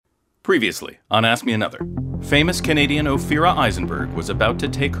Previously on Ask Me Another, famous Canadian Ophira Eisenberg was about to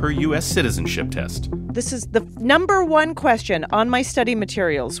take her U.S. citizenship test. This is the number one question on my study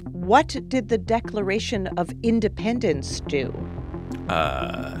materials. What did the Declaration of Independence do?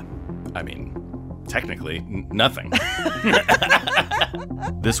 Technically, nothing.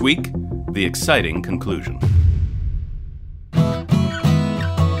 This week, the exciting conclusion.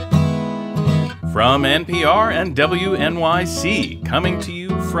 From NPR and WNYC, coming to you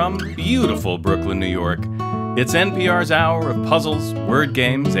from beautiful Brooklyn, New York, it's NPR's hour of puzzles, word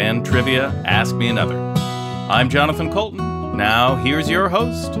games, and trivia. Ask Me Another. I'm Jonathan Coulton. Now, here's your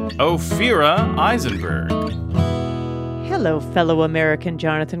host, Ophira Eisenberg. Hello, fellow American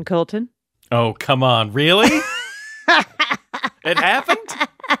Jonathan Coulton. Oh, come on. Really? It happened?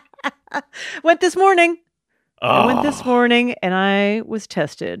 Went this morning. Oh. I went this morning and I was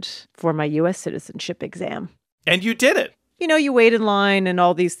tested for my U.S. citizenship exam. And you did it. You know, you wait in line and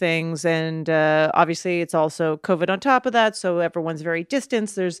all these things. And obviously, it's also COVID on top of that. So everyone's very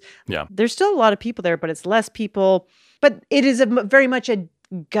distanced. There's still a lot of people there, but it's less people. But it is very much a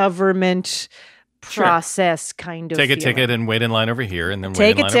government process kind of Take a feeling. ticket and wait in line over here and then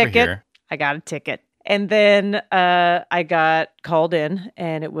wait in line over here. I got a ticket. And then I got called in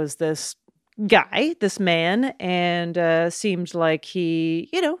and it was this guy, this man, and seemed like he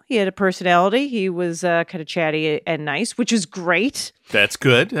had a personality. He was kind of chatty and nice, which is great. That's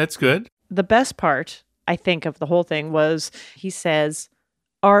good. That's good. The best part, I think, of the whole thing was he says,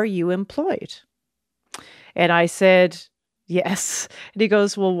 "Are you employed?" And I said, "Yes." And he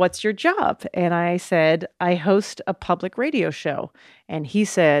goes, "Well, what's your job?" And I said, "I host a public radio show." And he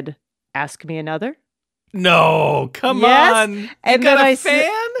said, "Ask Me Another." No, come yes. on. And then I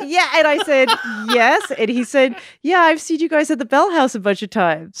fan? Yeah, and I said, yes. And he said, "Yeah, I've seen you guys at the Bell House a bunch of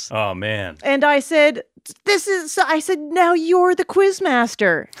times." Oh, man. And I said, "Now you're the quiz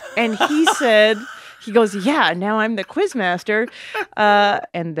master." And he goes, "Yeah, now I'm the quiz master."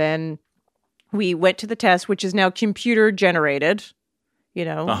 And then we went to the test, which is now computer generated.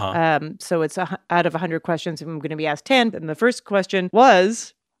 So it's out of 100 questions, I'm going to be asked 10. And the first question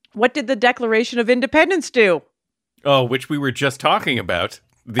was, what did the Declaration of Independence do? Oh, which we were just talking about.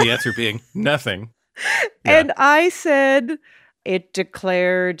 The answer being nothing. Yeah. And I said it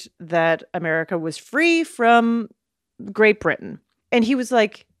declared that America was free from Great Britain. And he was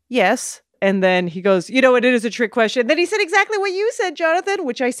like, "Yes." And then he goes, "It is a trick question." Then he said exactly what you said, Jonathan,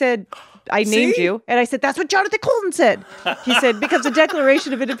 which I said, I named you. And I said, "That's what Jonathan Coulton said." He said, "Because the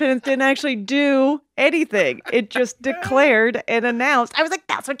Declaration of Independence didn't actually do anything. It just declared and announced." I was like,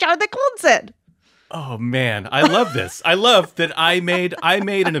 "That's what Jonathan Coulton said." Oh, man. I love this. I love that I made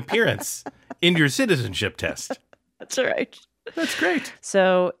an appearance in your citizenship test. That's right. That's great.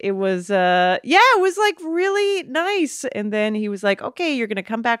 So it was, it was like really nice. And then he was like, "Okay, you're going to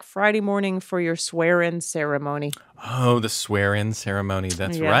come back Friday morning for your swear-in ceremony." Oh, the swear-in ceremony.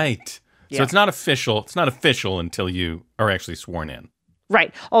 That's right. Yeah. So it's not official. It's not official until you are actually sworn in.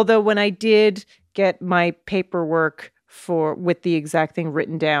 Right. Although when I did get my paperwork with the exact thing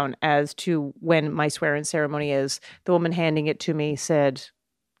written down as to when my swear-in ceremony is, the woman handing it to me said,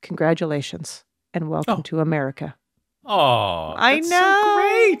 "Congratulations and welcome to America." Oh, I know. So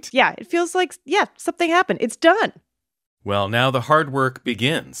great. Yeah, it feels like, something happened. It's done. Well, now the hard work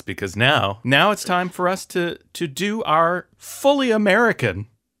begins because now it's time for us to do our fully American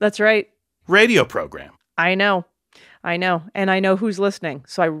That's right. radio program. I know. And I know who's listening.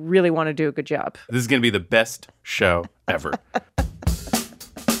 So I really want to do a good job. This is going to be the best show ever.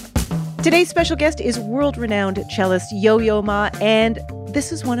 Today's special guest is world-renowned cellist Yo-Yo Ma, and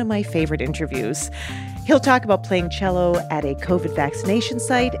this is one of my favorite interviews. He'll talk about playing cello at a COVID vaccination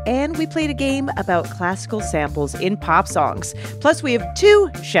site, and we played a game about classical samples in pop songs. Plus, we have two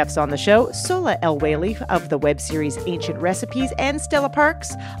chefs on the show, Sola El-Waylly of the web series Ancient Recipes, and Stella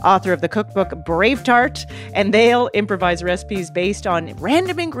Parks, author of the cookbook Brave Tart, and they'll improvise recipes based on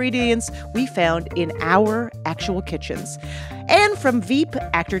random ingredients we found in our actual kitchens. And from Veep,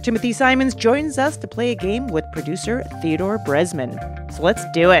 actor Timothy Simons joins us to play a game with producer Theodore Bresman. So let's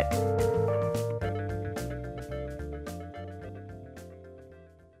do it.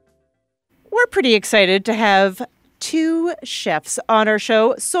 We're pretty excited to have two chefs on our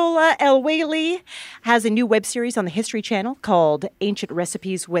show. Sola El-Waylly has a new web series on the History Channel called Ancient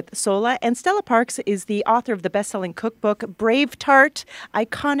Recipes with Sola, and Stella Parks is the author of the best-selling cookbook Brave Tart,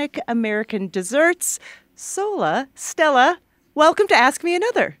 Iconic American Desserts. Sola, Stella, welcome to Ask Me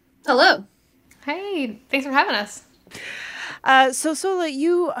Another. Hello. Hey, thanks for having us. So Sola,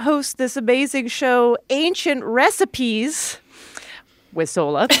 you host this amazing show, Ancient Recipes. with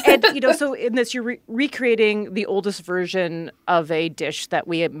Sola. And, so in this, you're recreating the oldest version of a dish that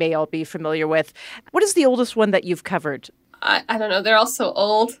we may all be familiar with. What is the oldest one that you've covered? I don't know. They're all so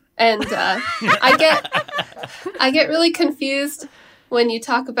old. And I get really confused when you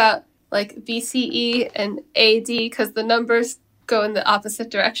talk about like BCE and AD because the numbers go in the opposite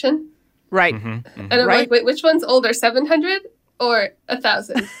direction. Right. And I'm like, wait, which one's older, 700 or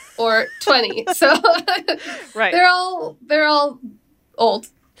 1,000 or 20? So right. they're all old.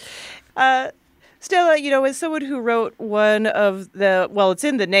 Stella, as someone who wrote one of it's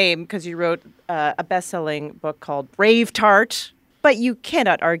in the name because you wrote a best-selling book called Brave Tart, but you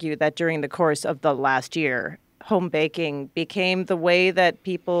cannot argue that during the course of the last year, home baking became the way that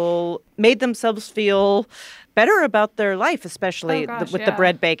people made themselves feel better about their life, especially with the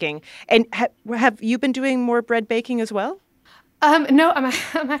bread baking. And have you been doing more bread baking as well? No,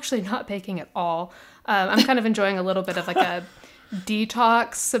 I'm actually not baking at all. I'm kind of enjoying a little bit of like a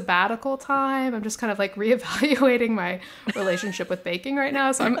detox sabbatical time. I'm just kind of like reevaluating my relationship with baking right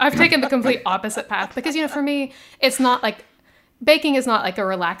now. So I've taken the complete opposite path because, for me, it's not like baking is not like a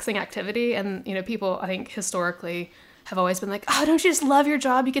relaxing activity. And, people I think historically have always been like, oh, don't you just love your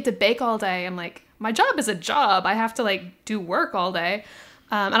job? You get to bake all day. I'm like, my job is a job. I have to like do work all day.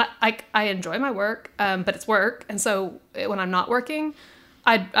 And I enjoy my work, but it's work. And so when I'm not working,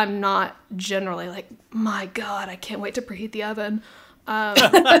 I'm not generally like, my God, I can't wait to preheat the oven.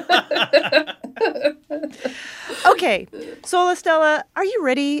 Okay. Sola, Stella, are you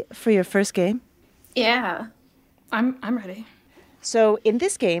ready for your first game? Yeah. I'm ready. So in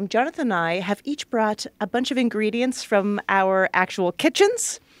this game, Jonathan and I have each brought a bunch of ingredients from our actual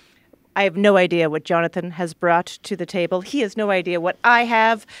kitchens. I have no idea what Jonathan has brought to the table. He has no idea what I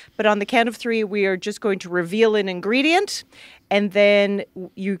have. But on the count of three, we are just going to reveal an ingredient. And then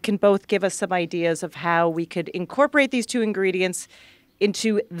you can both give us some ideas of how we could incorporate these two ingredients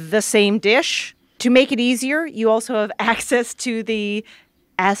into the same dish. To make it easier, you also have access to the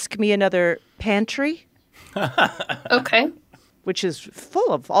Ask Me Another pantry. Okay. Which is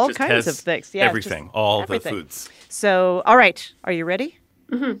full of all kinds of things. Yeah, everything, everything. The foods. So, all right. Are you ready?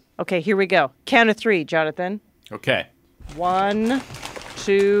 Mm-hmm. Okay, here we go. Count of three, Jonathan. Okay. 1,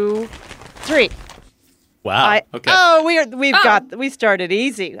 2, 3. Wow. Okay. We started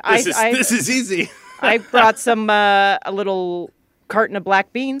easy. This is easy. I brought a little carton of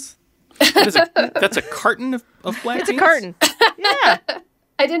black beans. That's a carton of black beans? It's a carton. Yeah.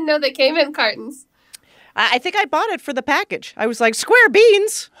 I didn't know they came in cartons. I think I bought it for the package. I was like, square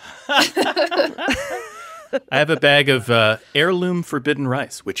beans. I have a bag of heirloom forbidden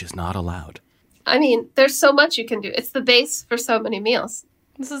rice, which is not allowed. I mean, there's so much you can do. It's the base for so many meals.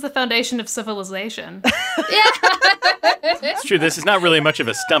 This is the foundation of civilization. Yeah. It's true. This is not really much of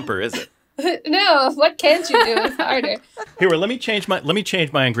a stumper, is it? No. What can't you do? It's harder. Here, let me change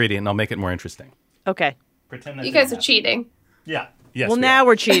my ingredient, and I'll make it more interesting. Okay. Pretend that you guys are cheating. Yeah. Yes. Well, now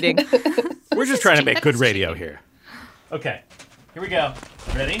we're cheating. We're just trying to make good radio here. Okay. Here we go.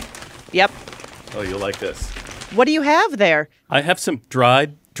 Ready? Yep. Oh, you'll like this. What do you have there? I have some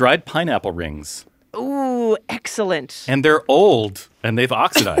dried pineapple rings. Ooh, excellent. And they're old, and they've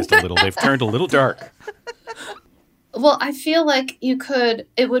oxidized a little. They've turned a little dark. Well, I feel like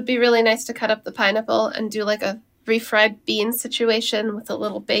it would be really nice to cut up the pineapple and do like a refried bean situation with a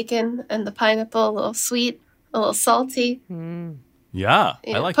little bacon and the pineapple, a little sweet, a little salty. Mm. Yeah,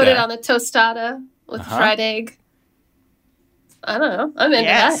 I like put that. Put it on a tostada with a fried egg. I don't know. I'm into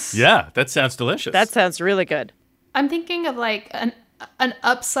that. Yeah, that sounds delicious. That sounds really good. I'm thinking of like a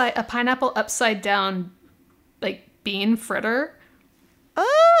pineapple upside down, like bean fritter.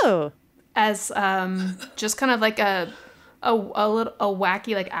 Oh. As just kind of like a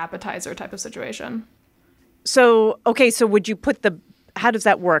wacky like appetizer type of situation. So would you put how does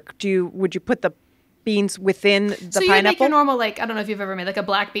that work? Would you put the beans within the pineapple? So you make your normal, like, I don't know if you've ever made like a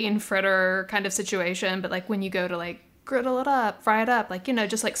black bean fritter kind of situation, but like when you go to like griddle it up, fry it up, like,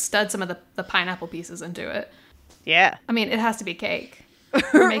 just like stud some of the pineapple pieces into it. Yeah. I mean, it has to be cake.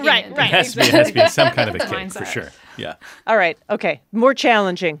 Right. It has to be some kind of a cake for sure. Yeah. All right. Okay. More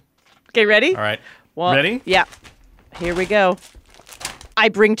challenging. Okay, ready? All right. Ready? Yeah. Here we go. I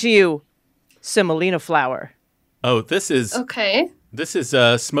bring to you semolina flour. Oh, this is okay. This is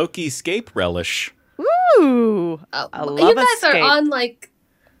smoky scape relish. Ooh. I love you guys are on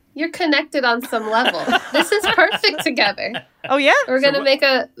you're connected on some level. This is perfect together. Oh, yeah? We're going to make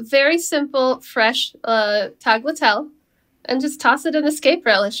a very simple, fresh tagliatelle and just toss it in a scape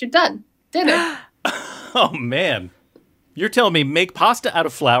relish. You're done. Dinner. Oh, man. You're telling me make pasta out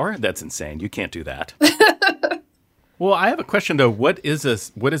of flour? That's insane. You can't do that. Well, I have a question, though. What is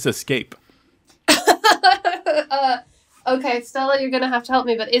a scape? Okay, Stella, you're gonna have to help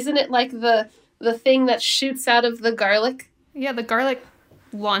me, but isn't it like the thing that shoots out of the garlic? Yeah, the garlic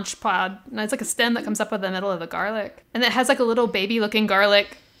launch pod. And it's like a stem that comes up in the middle of the garlic. And it has like a little baby-looking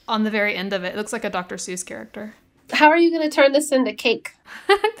garlic on the very end of it. It looks like a Dr. Seuss character. How are you gonna turn this into cake?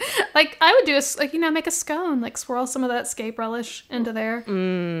 Like, I would do make a scone. Like, swirl some of that scape relish into there.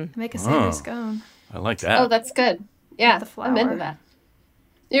 Make a savory scone. I like that. Oh, that's good. Yeah, The I'm into flour. that.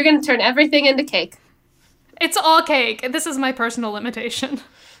 You're gonna turn everything into cake. It's all cake. This is my personal limitation.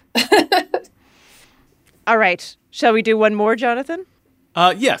 All right. Shall we do one more, Jonathan?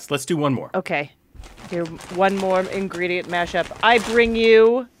 Yes, let's do one more. Okay. Here, one more ingredient mashup. I bring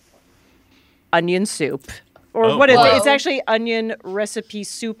you onion soup. Or Oh, what is whoa. it? It's actually onion recipe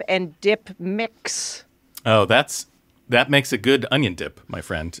soup and dip mix. Oh, that makes a good onion dip, my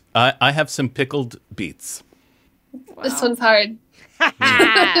friend. I have some pickled beets. This one's hard.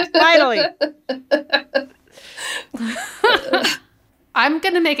 Finally. I'm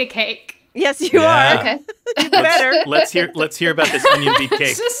going to make a cake. Yes, you Yeah. are. Okay. Better. Let's hear about this onion beet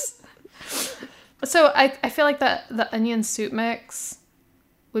cake. So I feel like the onion soup mix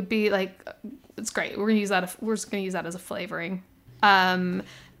would be like, it's great. We're just gonna use that as a flavoring. And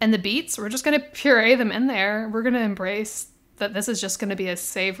the beets, we're just gonna puree them in there. We're gonna embrace that this is just gonna be a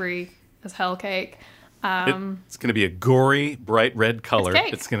savory as hell cake. It's going to be a gory, bright red color.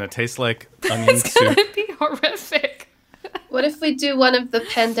 cake. It's going to taste like onion It's soup. gonna be horrific. What if we do one of the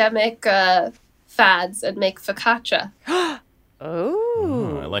pandemic fads and make focaccia? Oh.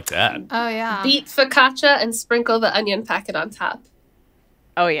 Oh, I like that. Oh yeah. Beat focaccia and sprinkle the onion packet on top.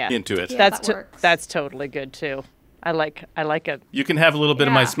 Oh, yeah. Into it. Yeah. That's that works. that's totally good, too. I like it. You can have a little bit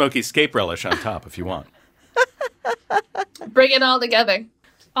of my Yeah. smoky scape relish on top if you want. Bring it all together.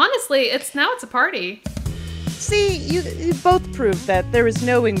 Honestly, it's a party. See, you both proved that there is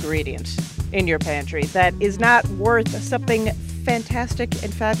no ingredient in your pantry that is not worth something fantastic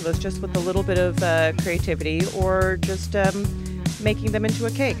and fabulous just with a little bit of creativity or just making them into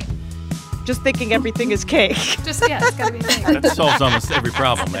a cake. Just thinking everything is cake. It's gotta be a cake. That solves almost every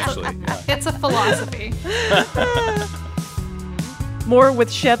problem, actually. Yeah. It's a philosophy. More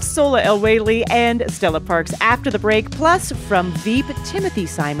with chefs Sola El Whaley and Stella Parks after the break. Plus, from Veep, Timothy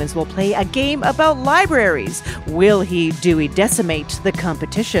Simons will play a game about libraries. Will he Dewey decimate the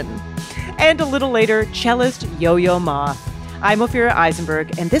competition? And a little later, cellist Yo-Yo Ma. I'm Ophira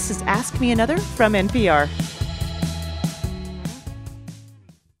Eisenberg, and this is Ask Me Another from NPR.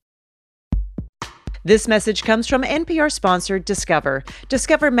 This message comes from NPR sponsor Discover.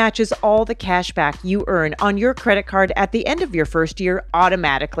 Discover matches all the cash back you earn on your credit card at the end of your first year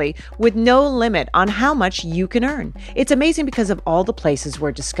automatically, with no limit on how much you can earn. It's amazing because of all the places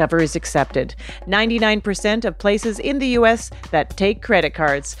where Discover is accepted. 99% of places in the U.S. that take credit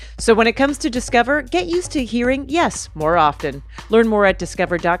cards. So when it comes to Discover, get used to hearing yes more often. Learn more at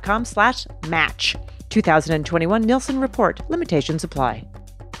discover.com/match. 2021 Nielsen Report. Limitations apply.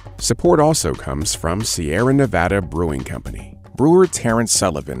 Support also comes from Sierra Nevada Brewing Company. Brewer Terrence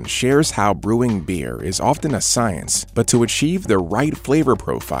Sullivan shares how brewing beer is often a science, but to achieve the right flavor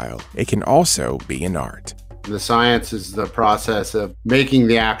profile, it can also be an art. The science is the process of making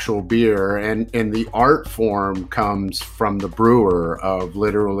the actual beer, and the art form comes from the brewer of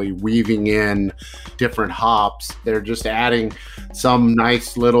literally weaving in different hops. They're just adding some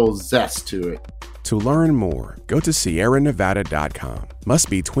nice little zest to it. To learn more, go to sierranevada.com. Must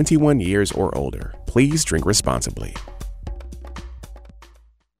be 21 years or older. Please drink responsibly.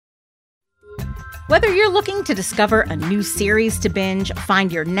 Whether you're looking to discover a new series to binge,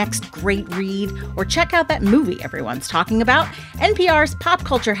 find your next great read, or check out that movie everyone's talking about, NPR's Pop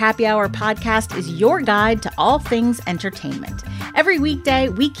Culture Happy Hour podcast is your guide to all things entertainment. Every weekday,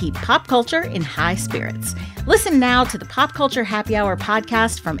 we keep pop culture in high spirits. Listen now to the Pop Culture Happy Hour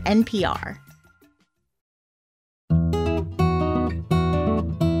podcast from NPR.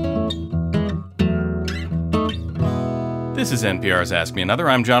 This is NPR's Ask Me Another.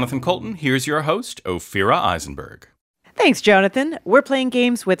 I'm Jonathan Colton. Here's your host, Ophira Eisenberg. Thanks, Jonathan. We're playing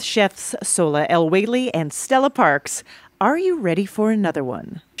games with chefs Sola El Whaley and Stella Parks. Are you ready for another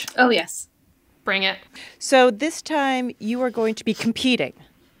one? Oh, yes. Bring it. So this time you are going to be competing.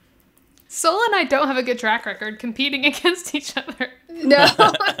 Sola and I don't have a good track record competing against each other. No.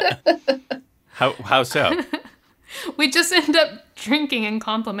 How so? We just end up drinking and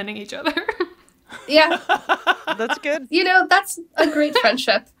complimenting each other. Yeah. That's good. You know, that's a great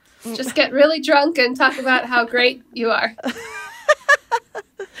friendship. Just get really drunk and talk about how great you are.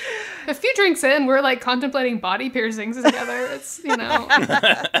 A few drinks in, we're like contemplating body piercings together. It's,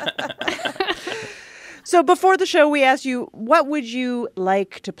 So before the show, we asked you, what would you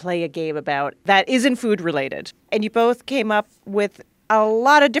like to play a game about that isn't food related? And you both came up with a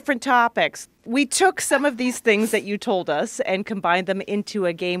lot of different topics. We took some of these things that you told us and combined them into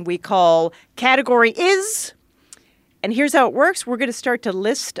a game we call Category Is. And here's how it works. We're going to start to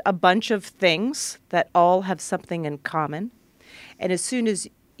list a bunch of things that all have something in common. And as soon as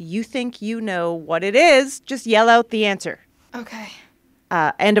you think you know what it is, just yell out the answer. Okay.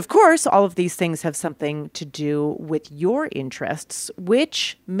 And of course, all of these things have something to do with your interests,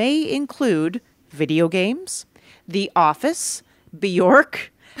 which may include video games, The Office,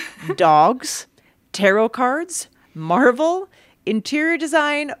 Bjork, dogs, tarot cards, Marvel, interior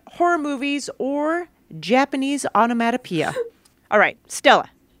design, horror movies, or Japanese onomatopoeia. All right, Stella,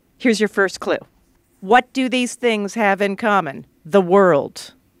 here's your first clue. What do these things have in common? The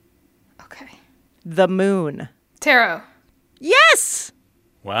world. Okay. The moon. Tarot. Yes!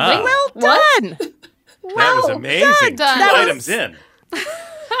 Wow. Well done! That was amazing. done. Two items in.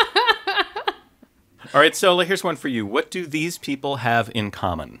 All right, Sola, here's one for you. What do these people have in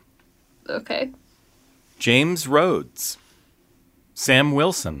common? Okay. James Rhodes, Sam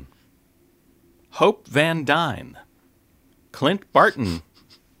Wilson, Hope Van Dyne, Clint Barton,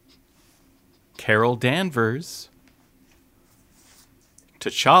 Carol Danvers,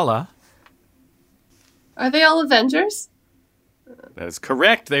 T'Challa. Are they all Avengers? That is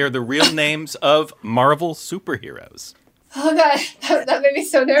correct. They are the real names of Marvel superheroes. Oh, God. That made me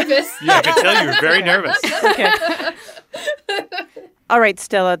so nervous. Yeah, I can tell you were very nervous. Okay. All right,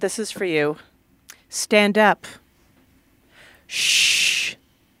 Stella, this is for you. Stand up. Shh.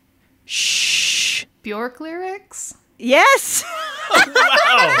 Shh. Bjork lyrics? Yes!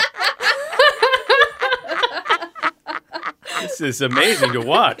 Wow. This is amazing to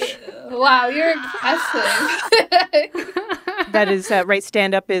watch. Wow, you're impressive. That is right.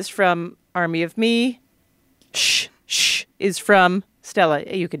 Stand up is from Army of Me. Shh. Shh is from Stella.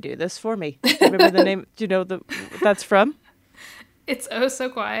 You can do this for me. Remember the name? Do you know that's from? It's Oh So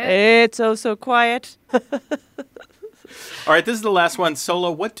Quiet. It's Oh So Quiet. All right, this is the last one.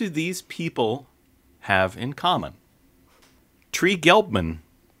 Solo, what do these people have in common? Tree Gelbman,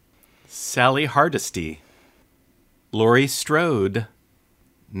 Sally Hardesty, Laurie Strode,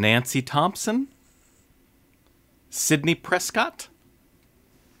 Nancy Thompson, Sidney Prescott,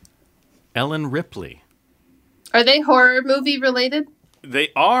 Ellen Ripley. Are they horror movie related?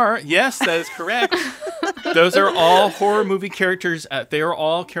 They are. Yes, that is correct. Those are all horror movie characters. They are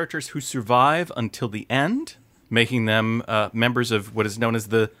all characters who survive until the end, making them members of what is known as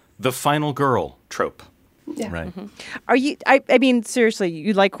the final girl trope. Yeah. Right. Mm-hmm. Are you? I mean, seriously,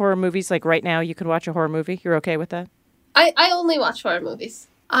 you like horror movies? Like right now, you could watch a horror movie. You're okay with that? I only watch horror movies.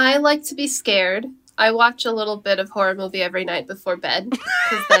 I like to be scared. I watch a little bit of horror movie every night before bed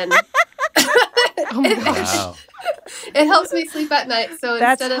because then Oh my gosh. Wow. it helps me sleep at night. So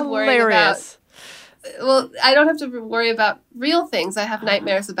That's instead of hilarious. I don't have to worry about real things. I have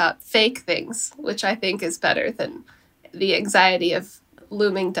nightmares about fake things, which I think is better than the anxiety of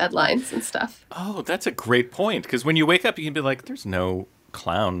looming deadlines and stuff. Oh, that's a great point. Because when you wake up, you can be like, there's no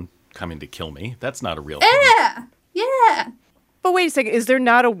clown coming to kill me. That's not a real thing. Yeah. But wait a second. Is there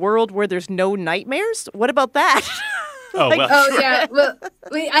not a world where there's no nightmares? What about that? Oh, well. Oh, yeah. Well,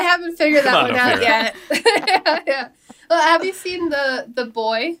 I haven't figured that Come on, one out Ophira. yet. yeah. Well, have you seen the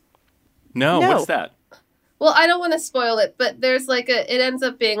Boy? No, No. what's that? Well, I don't want to spoil it, but there's it ends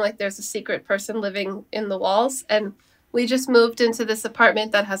up being like there's a secret person living in the walls, and we just moved into this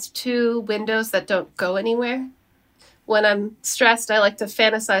apartment that has 2 windows that don't go anywhere. When I'm stressed, I like to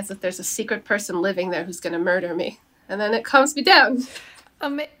fantasize that there's a secret person living there who's going to murder me, and then it calms me down.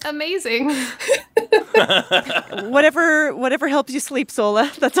 Amazing. Whatever helps you sleep,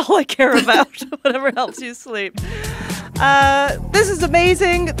 Sola. That's all I care about. Whatever helps you sleep. This is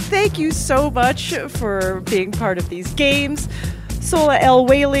amazing. Thank you so much for being part of these games. Sola L.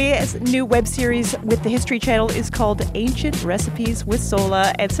 Whaley's new web series with the History Channel is called Ancient Recipes with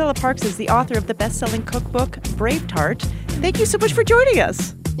Sola, and Stella Parks is the author of the best-selling cookbook Brave Tart. Thank you so much for joining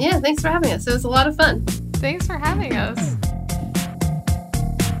us. Yeah, thanks for having us. It was a lot of fun. Thanks for having us.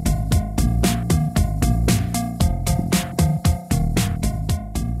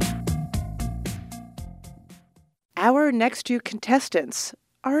 Our next 2 contestants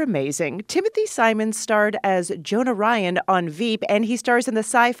are amazing. Timothy Simons starred as Jonah Ryan on Veep, and he stars in the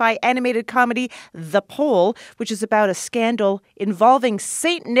sci-fi animated comedy The Pole, which is about a scandal involving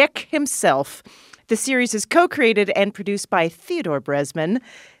Saint Nick himself. The series is co-created and produced by Theodore Bresman.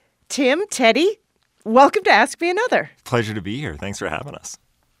 Tim, Teddy, welcome to Ask Me Another. Pleasure to be here. Thanks for having us.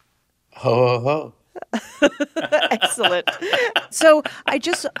 Ho, ho, ho. Excellent. So I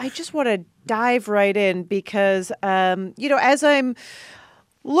just want to dive right in because, as I'm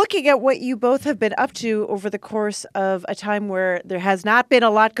looking at what you both have been up to over the course of a time where there has not been a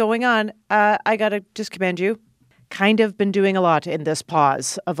lot going on, I got to just commend you. Kind of been doing a lot in this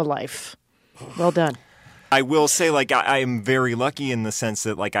pause of a life. Well done. I will say, I am very lucky in the sense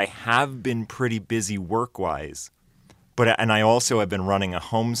that, I have been pretty busy work-wise, and I also have been running a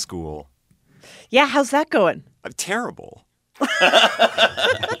homeschool. Yeah, how's that going? Terrible.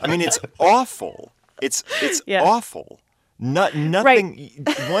 I mean, it's awful. It's awful. Nothing. Right.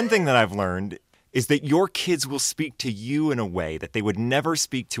 One thing that I've learned is that your kids will speak to you in a way that they would never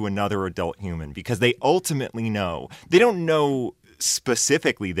speak to another adult human because they ultimately know. They don't know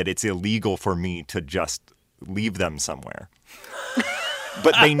specifically that it's illegal for me to just leave them somewhere.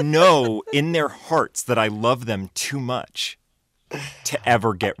 But they know in their hearts that I love them too much to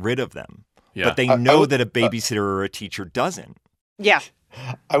ever get rid of them. Yeah. But they know that a babysitter or a teacher doesn't. Yeah.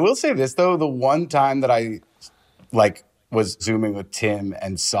 I will say this, though. The one time that I, was Zooming with Tim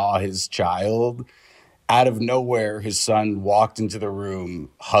and saw his child, out of nowhere, his son walked into the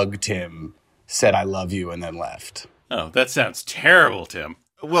room, hugged him, said, "I love you," and then left. Oh, that sounds terrible, Tim.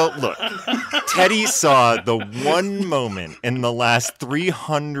 Well, look, Teddy saw the one moment in the last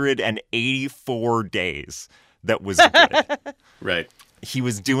 384 days that was good. Right. He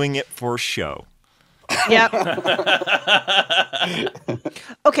was doing it for show. Yep.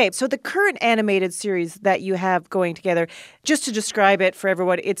 Okay, so the current animated series that you have going together, just to describe it for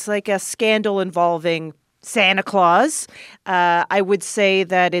everyone, it's like a scandal involving Santa Claus. I would say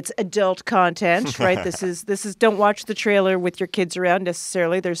that it's adult content, right? This is don't watch the trailer with your kids around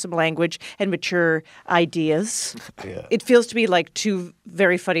necessarily. There's some language and mature ideas. Yeah. It feels to me like two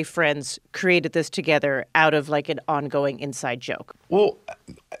very funny friends created this together out of an ongoing inside joke. Well,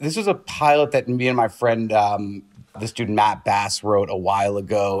 this was a pilot that me and my friend, this dude Matt Bass, wrote a while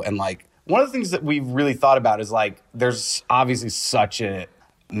ago. And one of the things that we've really thought about is there's obviously such a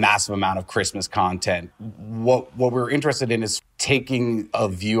massive amount of Christmas content. What we're interested in is taking a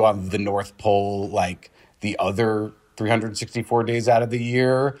view on the North Pole, the other 364 days out of the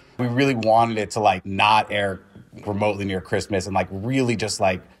year. We really wanted it to not air remotely near Christmas and really just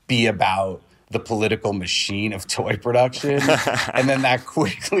be about the political machine of toy production. And then that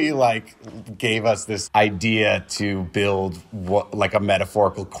quickly gave us this idea to build a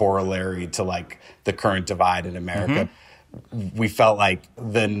metaphorical corollary to the current divide in America. Mm-hmm. We felt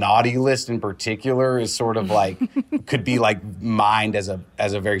the naughty list in particular is sort of could be mined as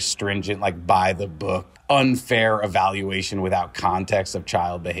a very stringent, by the book, unfair evaluation without context of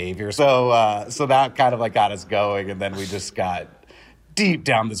child behavior. So that kind of got us going, and then we just got deep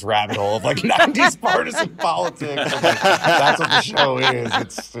down this rabbit hole of 90s partisan politics. That's what the show is.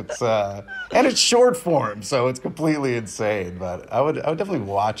 It's and it's short form, so it's completely insane. But I would definitely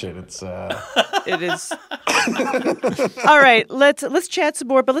watch it. It is. All right, let's chat some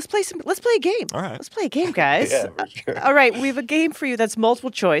more, but let's play a game. All right. Let's play a game, guys. Yeah, for sure. All right, we have a game for you that's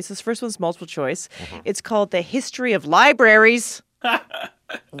multiple choice. This first one's multiple choice. Mm-hmm. It's called The History of Libraries.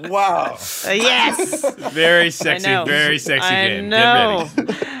 Wow. Yes. Very sexy game. I know. Get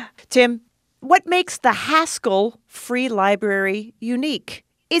ready. Tim, what makes the Haskell Free Library unique?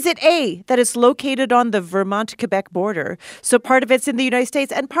 Is it A, that it's located on the Vermont-Quebec border, so part of it's in the United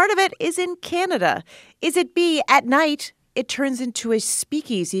States and part of it is in Canada? Is it B, at night it turns into a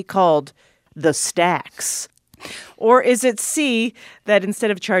speakeasy called The Stacks? Or is it C, that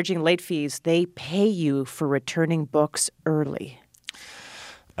instead of charging late fees, they pay you for returning books early?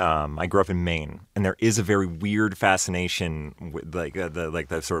 I grew up in Maine, and there is a very weird fascination with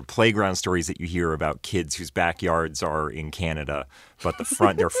the sort of playground stories that you hear about kids whose backyards are in Canada, but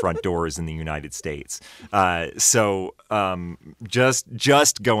their front door is in the United States. So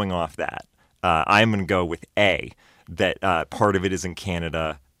just going off that, I'm going to go with A, that part of it is in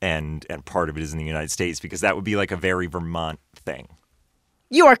Canada and part of it is in the United States, because that would be a very Vermont thing.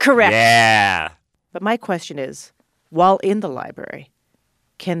 You are correct. Yeah. But my question is, while in the library,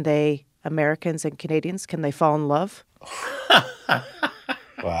 can they, Americans and Canadians, can they fall in love?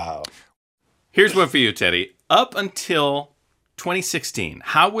 Wow. Here's one for you, Teddy. Up until 2016,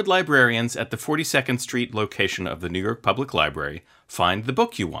 how would librarians at the 42nd Street location of the New York Public Library find the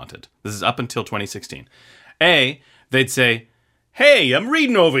book you wanted? This is up until 2016. A, they'd say, "Hey, I'm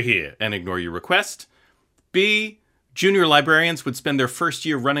reading over here," and ignore your request. B, junior librarians would spend their first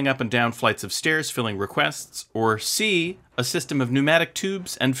year running up and down flights of stairs filling requests. Or C, a system of pneumatic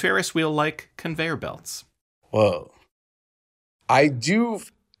tubes and Ferris wheel-like conveyor belts. Whoa. I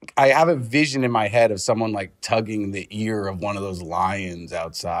have a vision in my head of someone tugging the ear of one of those lions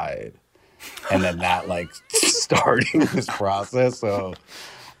outside. and then that like starting this process. So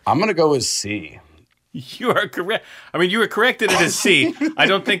I'm going to go with C. You are correct. I mean, you were correct that it is C. I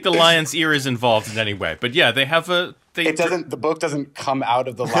don't think the lion's ear is involved in any way. But yeah, they have a... The book doesn't come out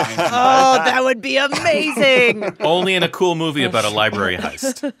of the lion's ear. Oh, that would be amazing. Only in a cool movie about a library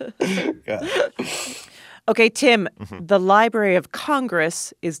heist. Okay, Tim, the Library of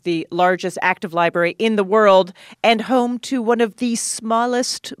Congress is the largest active library in the world and home to one of the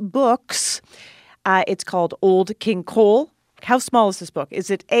smallest books. It's called Old King Cole. How small is this book?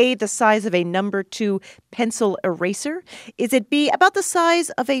 Is it A, the size of a number 2 pencil eraser? Is it B, about the size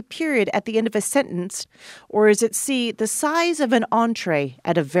of a period at the end of a sentence? Or is it C, the size of an entree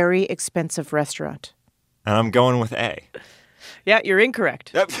at a very expensive restaurant? And I'm going with A. Yeah, you're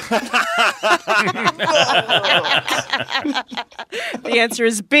incorrect. Yep. The answer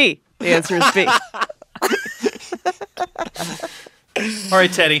is B. The answer is B. All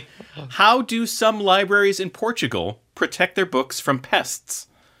right, Teddy. How do some libraries in Portugal protect their books from pests?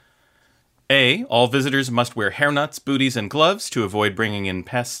 A, all visitors must wear hairnets, booties, and gloves to avoid bringing in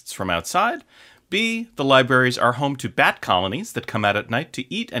pests from outside. B, the libraries are home to bat colonies that come out at night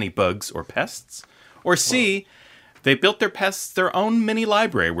to eat any bugs or pests. Or C, they built their own mini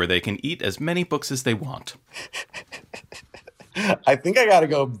library where they can eat as many books as they want. I think I got to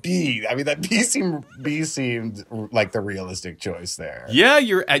go B. I mean, that B seemed like the realistic choice there. Yeah,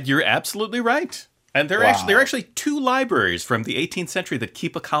 you're absolutely right. And there are actually 2 libraries from the 18th century that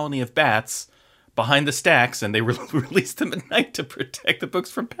keep a colony of bats behind the stacks, and they release them at night to protect the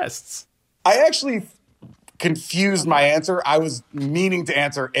books from pests. I actually confused my answer. I was meaning to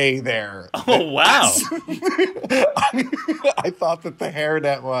answer A there. Oh, wow. I thought that the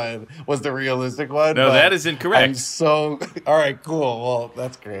hairnet one was the realistic one. No, that is incorrect. I'm so... All right, cool. Well,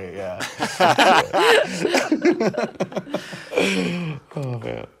 that's great, yeah. Oh,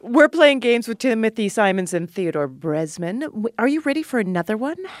 man. We're playing games with Timothy Simons and Theodore Bresman. Are you ready for another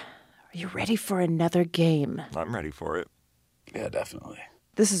one? Are you ready for another game? I'm ready for it. Yeah, definitely.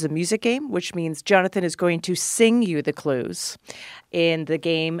 This is a music game, which means Jonathan is going to sing you the clues in the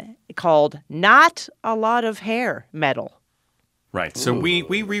game called Not a Lot of Hair Metal. Right. So we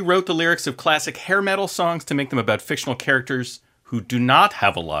rewrote the lyrics of classic hair metal songs to make them about fictional characters who do not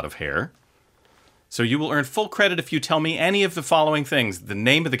have a lot of hair. So you will earn full credit if you tell me any of the following things: the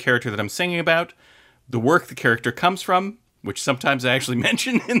name of the character that I'm singing about, the work the character comes from, which sometimes I actually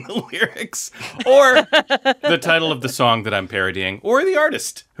mention in the lyrics, or the title of the song that I'm parodying, or the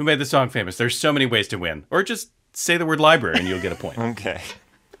artist who made the song famous. There's so many ways to win. Or just say the word library and you'll get a point. Okay.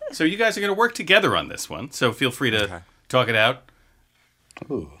 So you guys are going to work together on this one, so feel free to talk it out.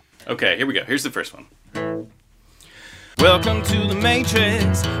 Ooh. Okay, here we go. Here's the first one. Welcome to the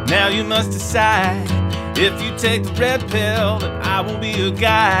Matrix. Now you must decide. If you take the red pill, then I will be your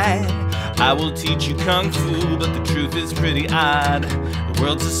guide. I will teach you kung fu, but the truth is pretty odd. The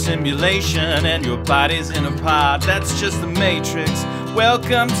world's a simulation and your body's in a pod. That's just the Matrix.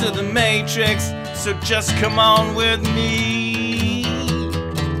 Welcome to the Matrix. So just come on with me.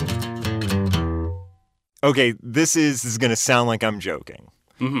 Okay, this is going to sound like I'm joking,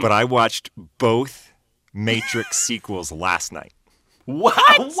 but I watched both Matrix sequels last night.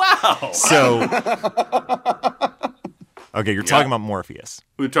 What? Wow. So, okay, you're talking about Morpheus.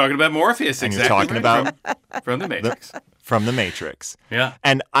 We're talking about Morpheus, and exactly. You're talking about from the Matrix. From the Matrix. Yeah.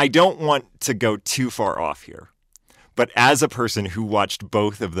 And I don't want to go too far off here, but as a person who watched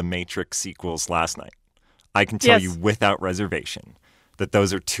both of the Matrix sequels last night, I can tell you without reservation that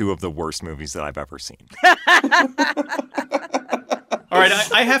those are 2 of the worst movies that I've ever seen. All right,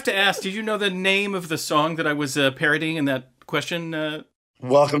 I have to ask, did you know the name of the song that I was parodying in that question?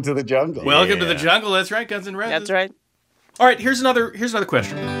 Welcome to the Jungle. Welcome to the Jungle. That's right, Guns N' Roses. That's right. All right, here's another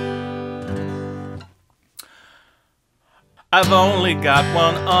question. I've only got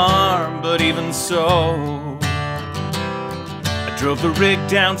one arm, but even so, I drove the rig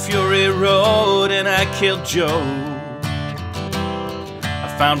down Fury Road and I killed Joe.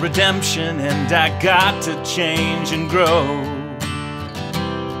 I found redemption and I got to change and grow.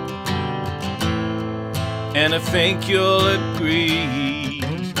 And I think you'll agree,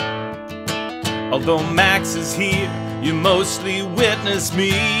 although Max is here, you mostly witness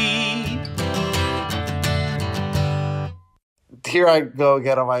me. Here I go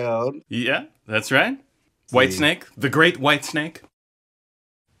again on my own. Yeah, that's right. Whitesnake, the great Whitesnake.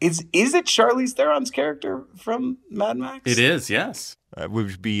 Is it Charlize Theron's character from Mad Max? It is, yes.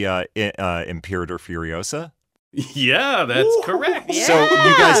 Would be Imperator Furiosa. Yeah, that's correct. Yeah. So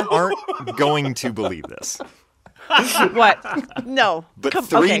you guys aren't going to believe this. What? No. But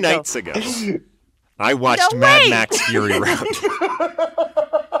 3 nights ago, I watched Mad Max Fury Road.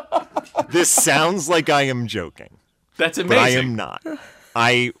 This sounds like I am joking. That's amazing. But I am not.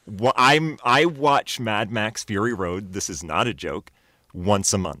 I watch Mad Max Fury Road, this is not a joke,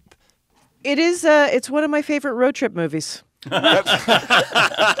 once a month. It is. It's one of my favorite road trip movies. All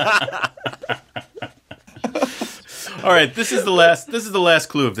right, this is the last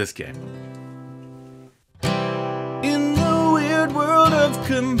clue of this game. In the weird world of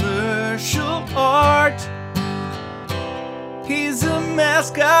commercial art, he's a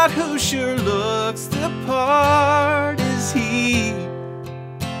mascot who sure looks the part. Is he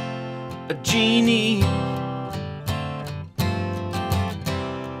a genie?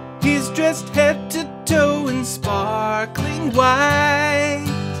 He's dressed head to toe in sparkling white.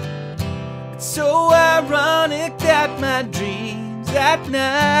 It's so ironic that my dreams at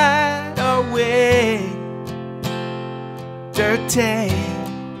night are way dirty.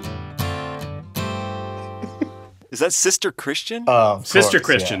 Is that Sister Christian? Sister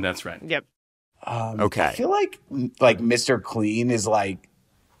Christian, that's right. Yep. Okay. I feel like Mr. Clean is like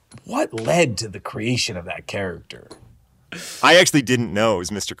what led to the creation of that character. I actually didn't know it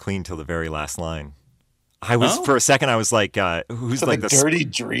was Mr. Clean till the very last line. I was for a second. I was like, "Who's so like the Dirty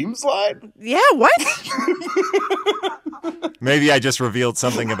Dreams line?" Yeah. What? Maybe I just revealed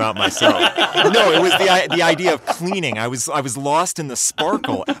something about myself. No, it was the idea of cleaning. I was lost in the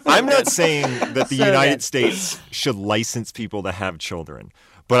sparkle. I'm not saying that the United States should license people to have children,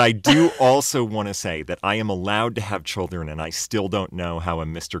 but I do also want to say that I am allowed to have children, and I still don't know how a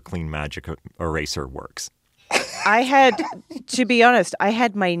Mr. Clean magic eraser works. To be honest, I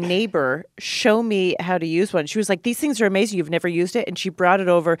had my neighbor show me how to use one. She was like, these things are amazing. You've never used it. And she brought it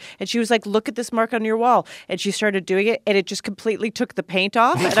over and she was like, look at this mark on your wall. And she started doing it and it just completely took the paint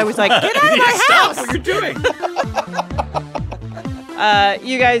off. And I was like, get out of my house. Stop what you're doing.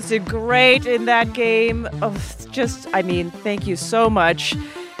 You guys did great in that game. Thank you so much.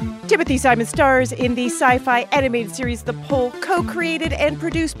 Timothy Simon stars in the sci-fi animated series The Pole, co-created and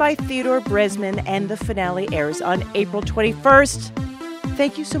produced by Theodore Bresman, and the finale airs on April 21st.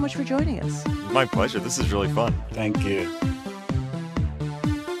 Thank you so much for joining us. My pleasure. This is really fun. Thank you.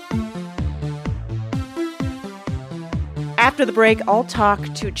 After the break, I'll talk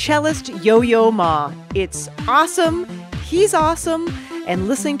to cellist Yo-Yo Ma. It's awesome, he's awesome, and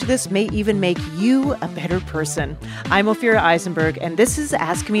listening to this may even make you a better person. I'm Ophira Eisenberg, and this is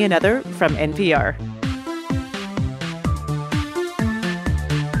Ask Me Another from NPR.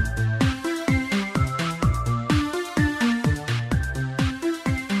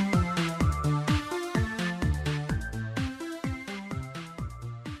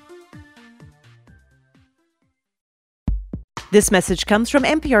 This message comes from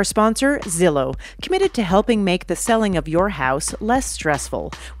NPR sponsor Zillow, committed to helping make the selling of your house less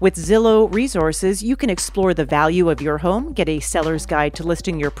stressful. With Zillow resources, you can explore the value of your home, get a seller's guide to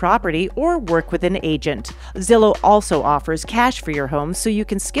listing your property, or work with an agent. Zillow also offers cash for your home so you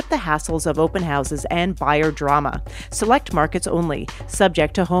can skip the hassles of open houses and buyer drama. Select markets only,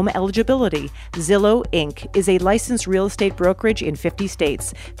 subject to home eligibility. Zillow, Inc. is a licensed real estate brokerage in 50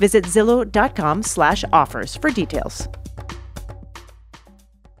 states. Visit Zillow.com/offers for details.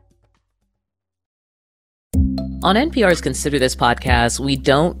 On NPR's Consider This podcast, we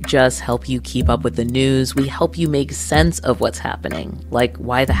don't just help you keep up with the news, we help you make sense of what's happening, like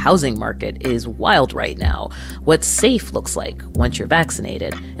why the housing market is wild right now, what safe looks like once you're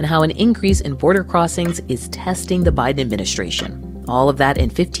vaccinated, and how an increase in border crossings is testing the Biden administration. All of that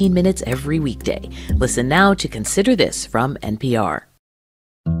in 15 minutes every weekday. Listen now to Consider This from NPR.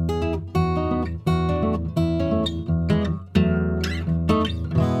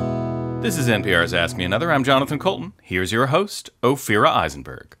 This is NPR's Ask Me Another. I'm Jonathan Colton. Here's your host, Ophira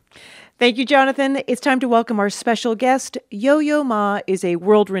Eisenberg. Thank you, Jonathan. It's time to welcome our special guest. Yo-Yo Ma is a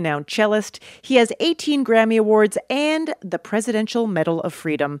world-renowned cellist. He has 18 Grammy Awards and the Presidential Medal of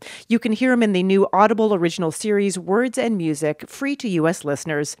Freedom. You can hear him in the new Audible original series, Words and Music, free to U.S.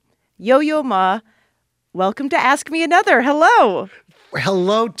 listeners. Yo-Yo Ma, welcome to Ask Me Another. Hello.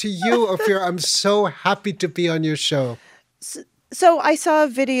 Hello to you, Ophira. I'm so happy to be on your show. So I saw a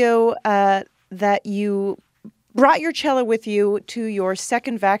video that you brought your cello with you to your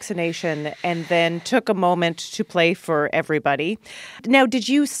second vaccination and then took a moment to play for everybody. Now, did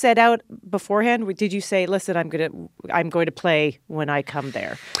you set out beforehand? Did you say, listen, I'm going to play when I come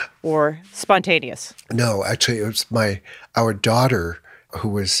there, or spontaneous? No, actually, it was our daughter, who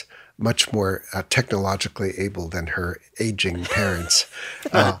was much more technologically able than her aging parents,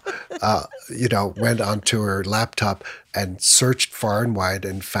 went onto her laptop and searched far and wide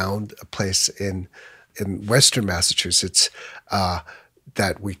and found a place in Western Massachusetts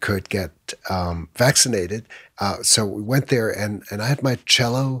that we could get vaccinated. So we went there, and I had my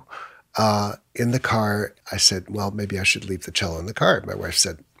cello in the car, I said, well, maybe I should leave the cello in the car. My wife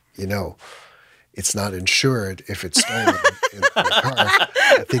said, it's not insured if it's stolen in the car.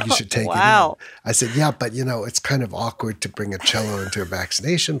 I think you should take it in. I said, yeah, but it's kind of awkward to bring a cello into a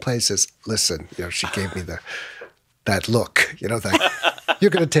vaccination place. Listen, she gave me that look, that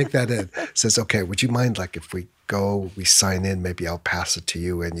you're going to take that in. Says, okay, would you mind if we go, we sign in, maybe I'll pass it to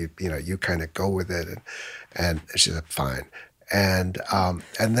you and you kind of go with it. And she said, fine. And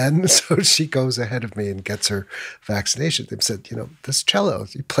then so she goes ahead of me and gets her vaccination. They said, this cello,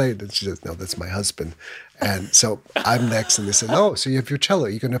 you played. And she says, no, that's my husband. And so I'm next. And they said, oh, so you have your cello. Are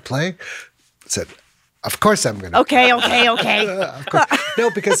you going to play? I said, of course I'm going to. Okay. Of course. No,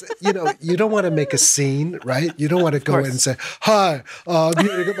 because, you don't want to make a scene, right? You don't want to go in and say, hi, I'm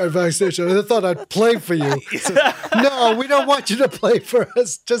here to get my vaccination. I thought I'd play for you. So, no, we don't want you to play for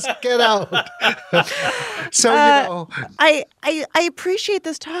us. Just get out. So, I appreciate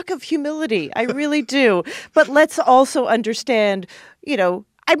this talk of humility. I really do. But let's also understand,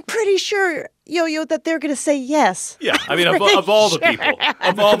 I'm pretty sure, Yo-Yo, that they're going to say yes. Yeah, I mean, of all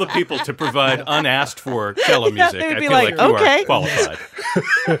the people to provide unasked for cello music, I feel like you are qualified.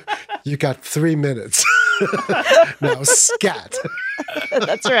 You got 3 minutes. Now scat.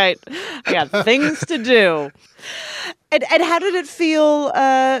 That's right. I got things to do. And how did it feel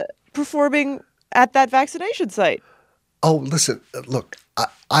performing at that vaccination site? Oh, listen, look,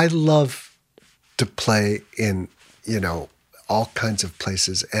 I love to play in, all kinds of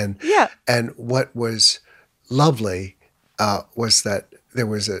places. And what was lovely was that there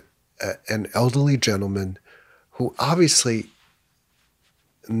was an elderly gentleman who obviously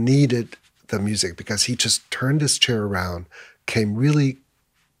needed the music because he just turned his chair around, came really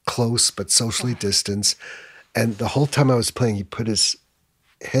close but socially distanced. And the whole time I was playing, he put his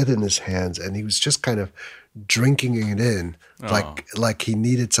head in his hands and he was just kind of drinking it in like he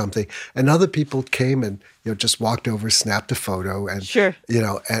needed something. And other people came and just walked over, snapped a photo, and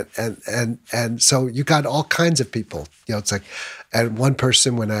and so you got all kinds of people. It's like, and one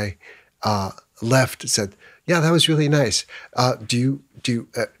person when I left said, "Yeah, that was really nice. Do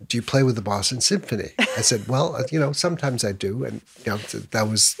you play with the Boston Symphony?" I said, "Well, sometimes I do," and that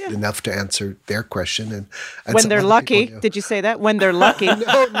was enough to answer their question. And when they're lucky, did you say that? When they're lucky?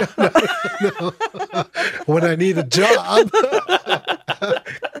 No. When I need a job,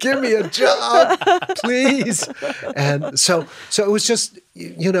 give me a job, please. And so it was just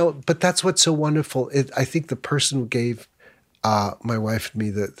but that's what's so wonderful. I think the person who gave my wife and me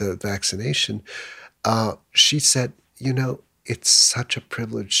the vaccination, she said, it's such a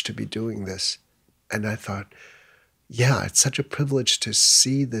privilege to be doing this. And I thought, yeah, it's such a privilege to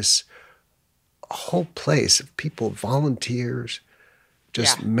see this whole place of people, volunteers,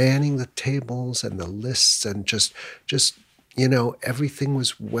 just manning the tables and the lists and just everything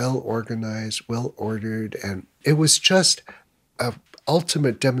was well organized, well ordered. And it was just an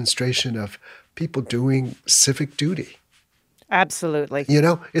ultimate demonstration of people doing civic duty. Absolutely.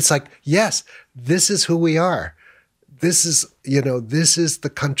 It's like, yes, this is who we are. This is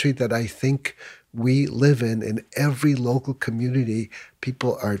the country that I think we live in every local community.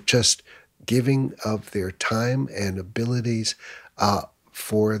 People are just giving of their time and abilities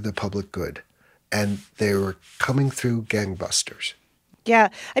for the public good. And they were coming through gangbusters. Yeah.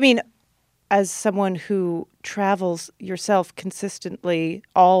 I mean, as someone who travels yourself consistently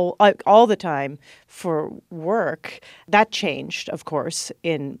all the time for work, that changed, of course,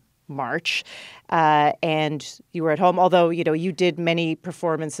 in March, and you were at home, although, you did many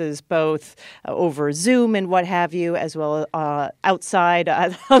performances both over Zoom and what have you, as well as outside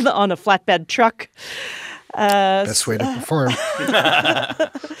on a flatbed truck. Best way to perform.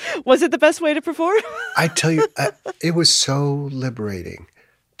 Was it the best way to perform? I tell you, it was so liberating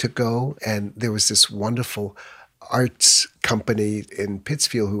to go, and there was this wonderful arts company in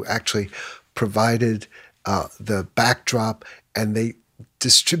Pittsfield who actually provided the backdrop, and they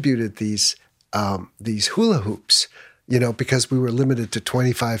distributed these hula hoops, because we were limited to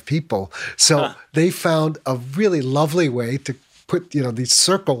 25 people. So they found a really lovely way to put, these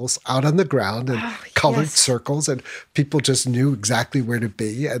circles out on the ground and colored circles, and people just knew exactly where to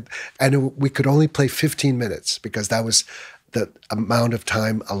be. And we could only play 15 minutes because that was the amount of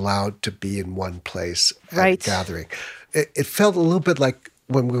time allowed to be in one place at a gathering. It felt a little bit like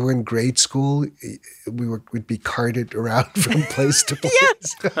when we were in grade school, we'd be carted around from place to place.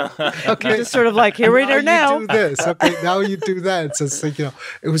 Yes. Okay, just sort of like, here we are now. You do this. Okay, now you do that. So it's like, it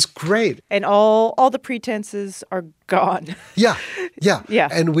was great. And all the pretenses are gone. Yeah.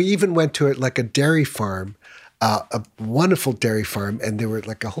 And we even went to a dairy farm, a wonderful dairy farm, and there were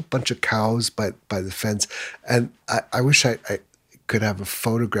a whole bunch of cows by the fence. And I wish I could have a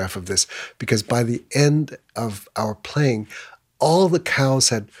photograph of this, because by the end of our playing, all the cows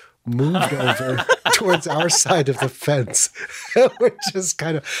had moved over towards our side of the fence, which is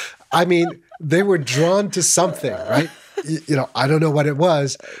kind of, I mean, they were drawn to something, right? I don't know what it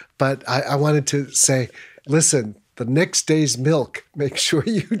was, but I wanted to say, listen, the next day's milk, make sure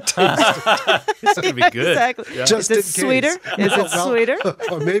you taste it. It's going to be good. Exactly. Yeah. Is it sweeter? Is it sweeter?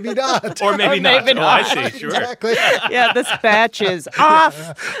 Or maybe not. Or maybe not. maybe Oh, I not. see. Sure. Exactly. Yeah, this batch is off.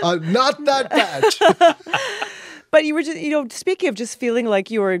 Not that batch. But you were just, speaking of just feeling like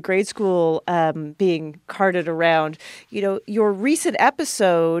you were in grade school, being carted around, your recent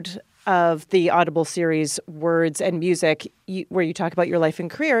episode of the Audible series Words and Music, where you talk about your life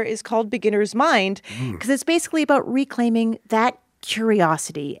and career, is called Beginner's Mind, because it's basically about reclaiming that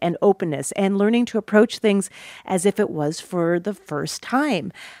curiosity and openness and learning to approach things as if it was for the first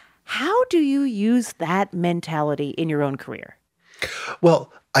time. How do you use that mentality in your own career?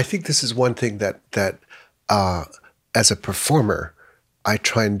 Well, I think this is one thing that as a performer, I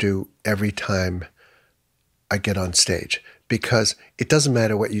try and do every time I get on stage, because it doesn't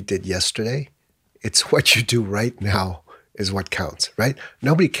matter what you did yesterday. It's what you do right now is what counts, right?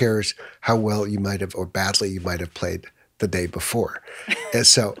 Nobody cares how well you might have or badly you might have played the day before.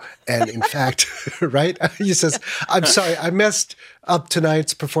 And in fact, right? He says, I'm sorry, I messed up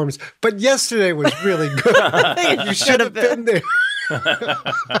tonight's performance, but yesterday was really good. You should have been there.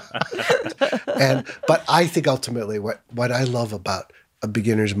 But I think ultimately what I love about A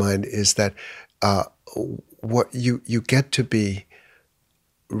Beginner's Mind is that what you get to be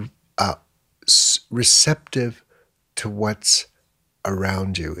receptive to what's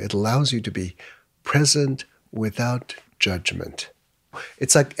around you. It allows you to be present without judgment.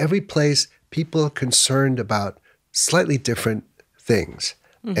 It's like every place people are concerned about slightly different things,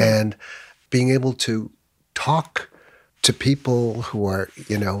 and being able to talk to people who are,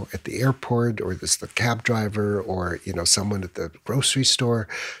 at the airport, or the cab driver, or, someone at the grocery store,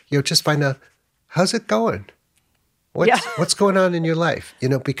 just find out, how's it going? What's going on in your life?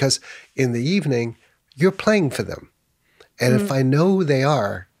 Because in the evening, you're playing for them. And if I know who they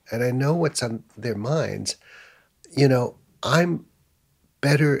are, and I know what's on their minds, I'm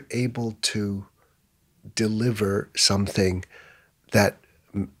better able to deliver something that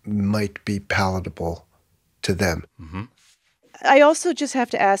might be palatable to them. Mm-hmm. I also just have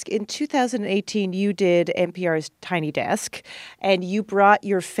to ask, in 2018, you did NPR's Tiny Desk, and you brought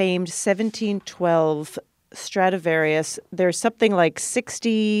your famed 1712 Stradivarius. There's something like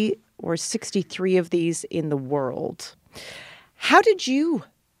 60 or 63 of these in the world. How did you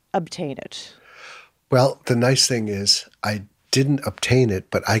obtain it? Well, the nice thing is I didn't obtain it,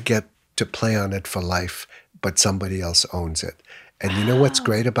 but I get to play on it for life, but somebody else owns it. And you know what's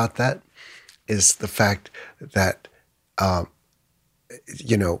great about that is the fact that,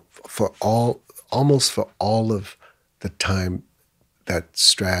 for almost all of the time that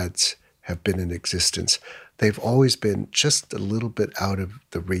Strads have been in existence, they've always been just a little bit out of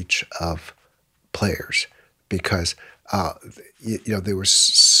the reach of players, because they were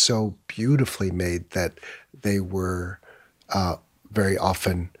so beautifully made that they were very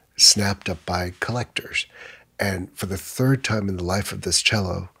often snapped up by collectors. And for the third time in the life of this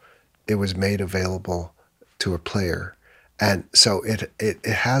cello, it was made available to a player. And so it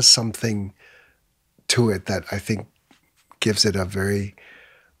has something to it that I think gives it a very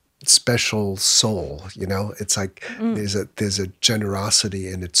special soul. It's like there's a generosity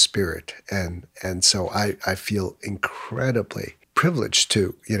in its spirit, and so I feel incredibly privileged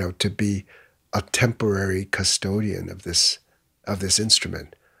to be a temporary custodian of this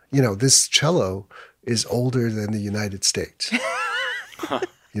instrument. This cello is older than the United States.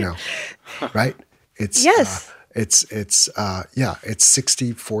 Right? It's yes. It's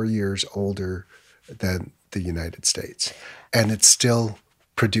 64 years older than the United States, and it's still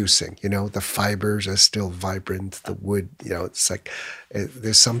producing. The fibers are still vibrant. The wood, it's like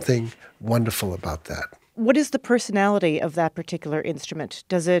there's something wonderful about that. What is the personality of that particular instrument?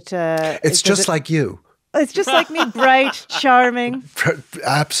 Does it? It's just like you. It's just like me, bright, charming.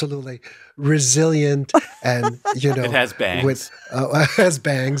 Absolutely. Resilient, and it has bangs. Has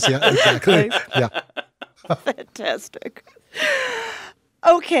bangs, yeah, exactly. Yeah. Fantastic.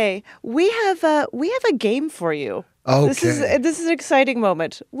 Okay, we have a game for you. Okay. This is an exciting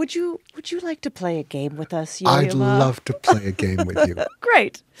moment. Would you like to play a game with us, Yo-Yo I'd Ma? love to play a game with you.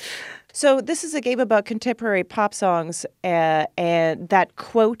 Great. So this is a game about contemporary pop songs and that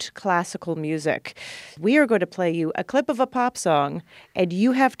quote classical music. We are going to play you a clip of a pop song, and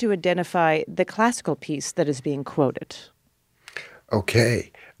you have to identify the classical piece that is being quoted.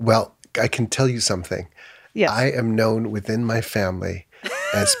 Okay. Well, I can tell you something. Yes. I am known within my family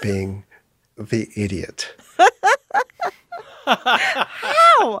as being the idiot.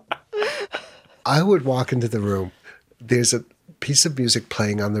 How? I would walk into the room. There's a piece of music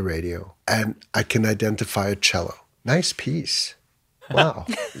playing on the radio, and I can identify a cello. Nice piece. Wow.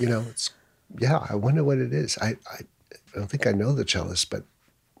 I wonder what it is. I don't think I know the cellist, but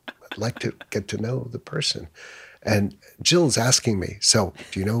I'd like to get to know the person. And Jill's asking me, so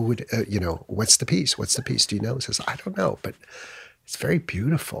do you know what's the piece? What's the piece? Do you know? He says, I don't know, but it's very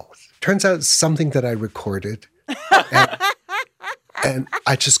beautiful. Turns out it's something that I recorded. And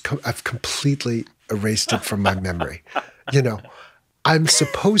I've completely erased it from my memory. I'm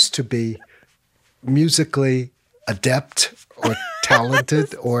supposed to be musically adept or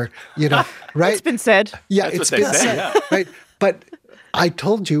talented or, right? It's been said. Yeah, That's it's what they been say, said, yeah. right? But I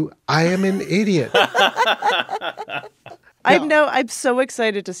told you I am an idiot. I'm so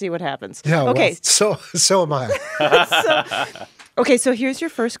excited to see what happens. Yeah, okay. Well, so am I. So here's your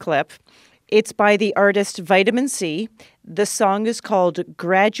first clip. It's by the artist Vitamin C. The song is called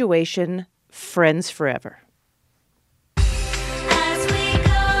Graduation, Friends Forever.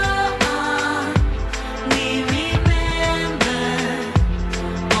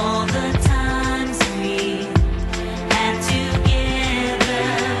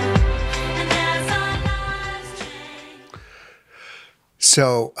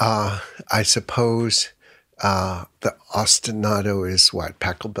 So I suppose the ostinato is what?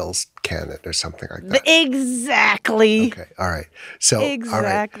 Pachelbel's canon or something like that. Exactly. Okay. All right. So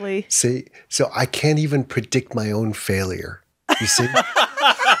exactly. All right. See, so I can't even predict my own failure. You see?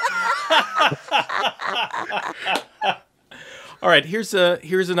 All right. Here's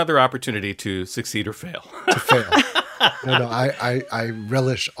another opportunity to succeed or fail. To fail. No, I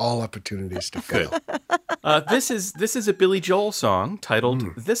relish all opportunities to fail. Good. This is a Billy Joel song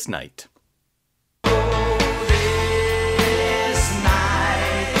titled "This Night."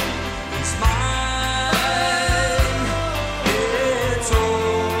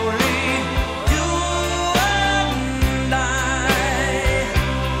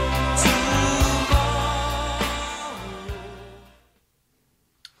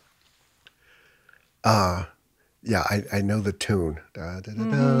 Yeah, I know the tune. Yeah.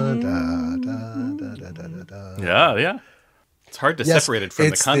 It's hard to separate it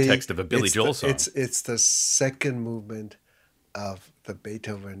from the context of a Billy Joel song. It's the second movement of the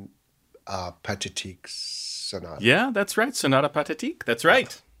Beethoven Pathétique Sonata. Yeah, that's right. Sonata Pathétique. That's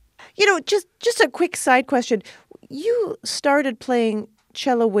right. Just a quick side question. You started playing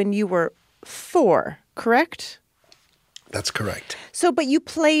cello when you were 4, correct? That's correct. So, but you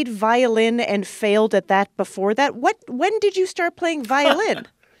played violin and failed at that before that. When did you start playing violin?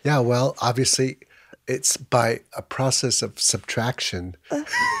 Yeah, well, obviously, it's by a process of subtraction.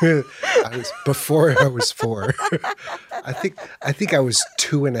 Before I was 4. I think I was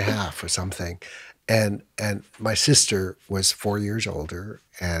 2.5 or something, and my sister was 4 years older,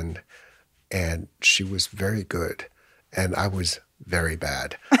 and she was very good, and I was very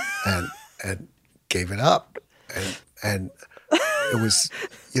bad, and gave it up. And it was,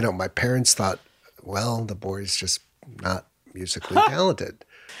 my parents thought, well, the boy's just not musically talented.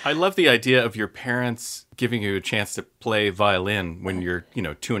 I love the idea of your parents giving you a chance to play violin when you're,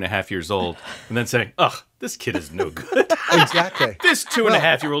 2.5 years old, and then saying, "Ugh, this kid is no good." Exactly. This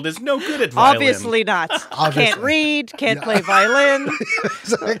 2.5-year-old is no good at violin. Obviously not. Can't read, can't play violin.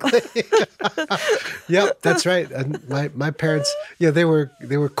 Exactly. Yep, that's right. And my parents, they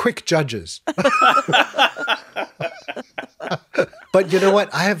were quick judges. But you know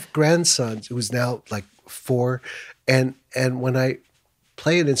what? I have grandsons who's now like 4, and when I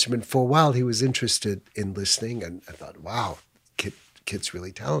play an instrument for a while, he was interested in listening, and I thought, wow, kid's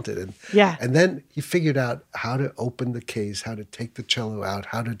really talented. And then he figured out how to open the case, how to take the cello out,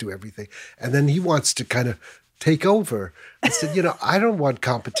 how to do everything. And then he wants to kind of take over. I said, I don't want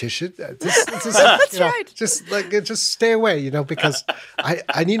competition. That's right. Just stay away, because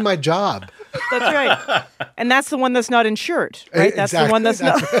I need my job. That's right. And that's the one that's not insured, right? That's exactly. The one that's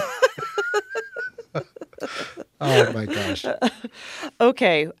not. Oh my gosh.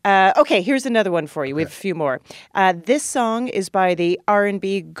 Okay, here's another one for you. We have a few more. This song is by the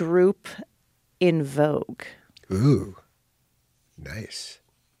R&B group In Vogue. Ooh, nice.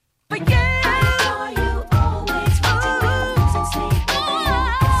 But yeah, you always I'm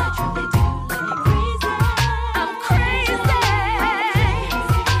crazy.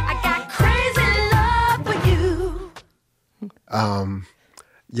 I got crazy love for you.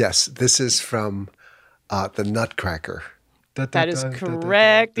 Yes, this is from the Nutcracker. That is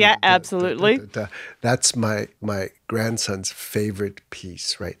correct. Yeah, absolutely. That's my grandson's favorite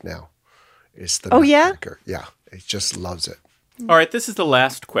piece right now. is the Oh, yeah? Nutcracker. Yeah, he just loves it. All right, this is the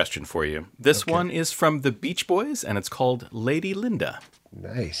last question for you. This one is from the Beach Boys, and it's called Lady Linda.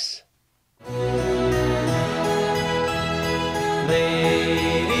 Nice.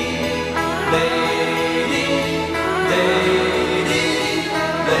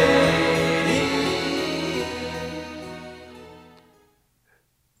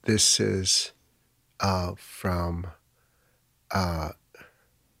 This is from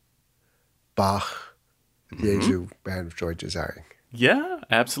Bach, the Jesu Band of Joy Desiring. Yeah,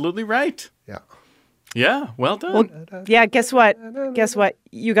 absolutely right. Yeah. Yeah, well done. Well, yeah, guess what? Guess what?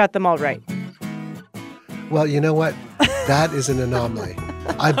 You got them all right. Well, you know what? That is an anomaly.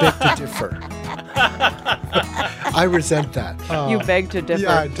 I beg to differ. I resent that. You beg to differ.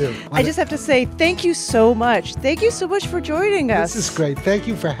 Yeah, I do. I just have to say thank you so much. Thank you so much for joining us. This is great. Thank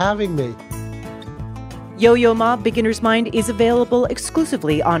you for having me. Yo-Yo Ma Beginner's Mind is available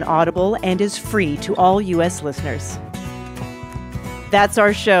exclusively on Audible and is free to all U.S. listeners. That's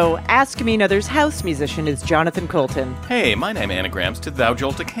our show. Ask Me Another's house musician is Jonathan Colton. Hey, my name anagrams to Thou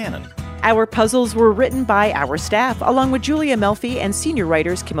Jolta Cannon. Our puzzles were written by our staff, along with Julia Melfi and senior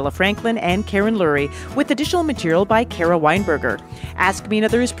writers Camilla Franklin and Karen Lurie, with additional material by Kara Weinberger. Ask Me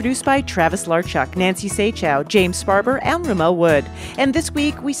Another is produced by Travis Larchuk, Nancy Seychow, James Sparber, and Ramel Wood. And this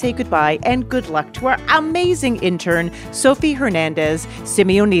week, we say goodbye and good luck to our amazing intern, Sophie Hernandez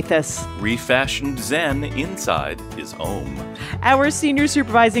Simeonithas. Refashioned Zen inside is Om. Our senior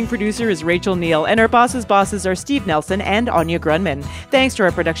supervising producer is Rachel Neal, and our bosses' bosses are Steve Nelson and Anya Grunman. Thanks to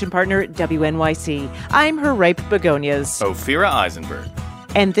our production partner, WNYC. I'm her ripe begonias. Ophira Eisenberg.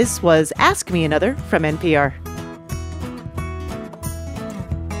 And this was Ask Me Another from NPR.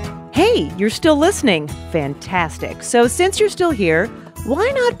 Hey, you're still listening. Fantastic. So since you're still here, why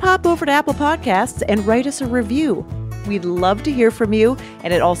not pop over to Apple Podcasts and write us a review? We'd love to hear from you,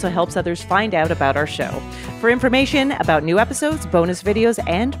 and it also helps others find out about our show. For information about new episodes, bonus videos,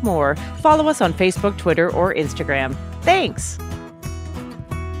 and more, follow us on Facebook, Twitter, or Instagram. Thanks!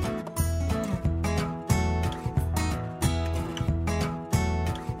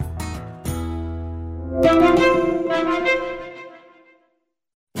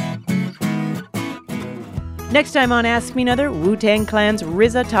 Next time on Ask Me Another, Wu-Tang Clan's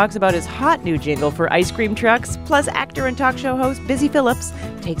RZA talks about his hot new jingle for ice cream trucks, plus actor and talk show host Busy Phillips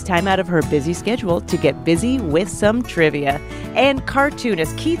takes time out of her busy schedule to get busy with some trivia. And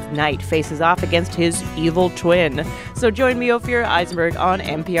cartoonist Keith Knight faces off against his evil twin. So join me, Ophira Eisenberg, on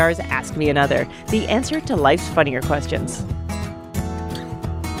NPR's Ask Me Another, the answer to life's funnier questions.